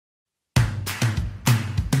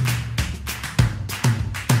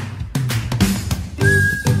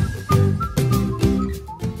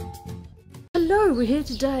we're here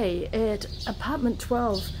today at apartment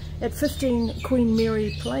 12 at 15 Queen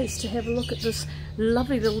Mary Place to have a look at this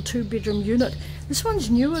lovely little 2-bedroom unit. This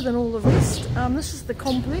one's newer than all the rest. This is the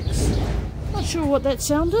complex. Not sure what that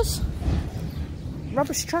sound is.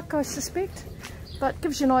 Rubbish truck, I suspect, but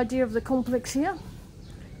gives you an idea of the complex here.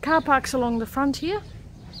 Car parks along the front here,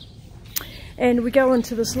 and we go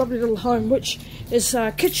into this lovely little home, which is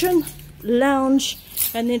kitchen, lounge,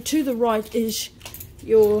 and then to the right is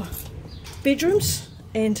your bedrooms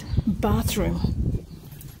and bathroom.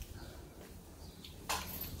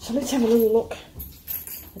 So let's have a little look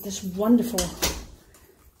at this wonderful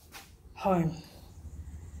home.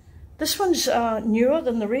 This one's newer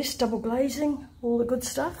than the rest, double glazing, all the good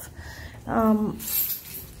stuff. And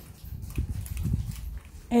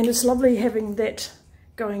it's lovely having that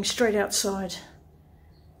going straight outside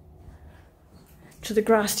to the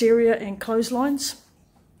grassed area and clotheslines.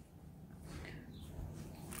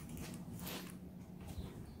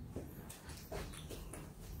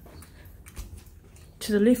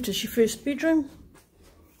 To the left is your first bedroom.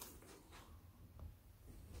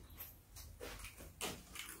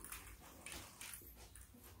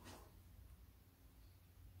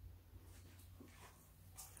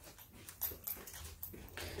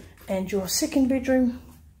 And your second bedroom.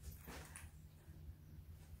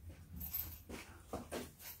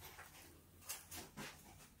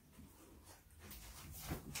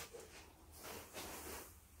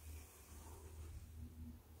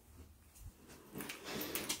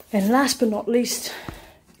 And last but not least,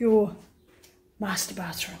 your master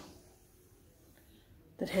bathroom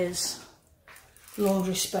that has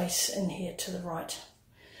laundry space in here to the right.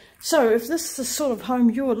 So if this is the sort of home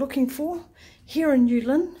you're looking for here in New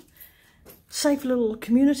Lynn, safe little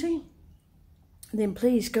community, then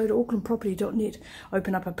please go to aucklandproperty.net,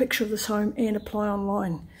 open up a picture of this home and apply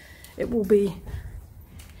online. It will be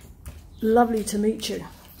lovely to meet you.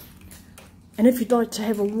 And if you'd like to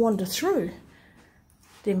have a wander through,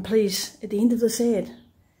 then please, at the end of this ad,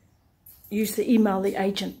 use the email the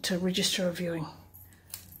agent to register a viewing.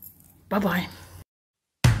 Bye-bye.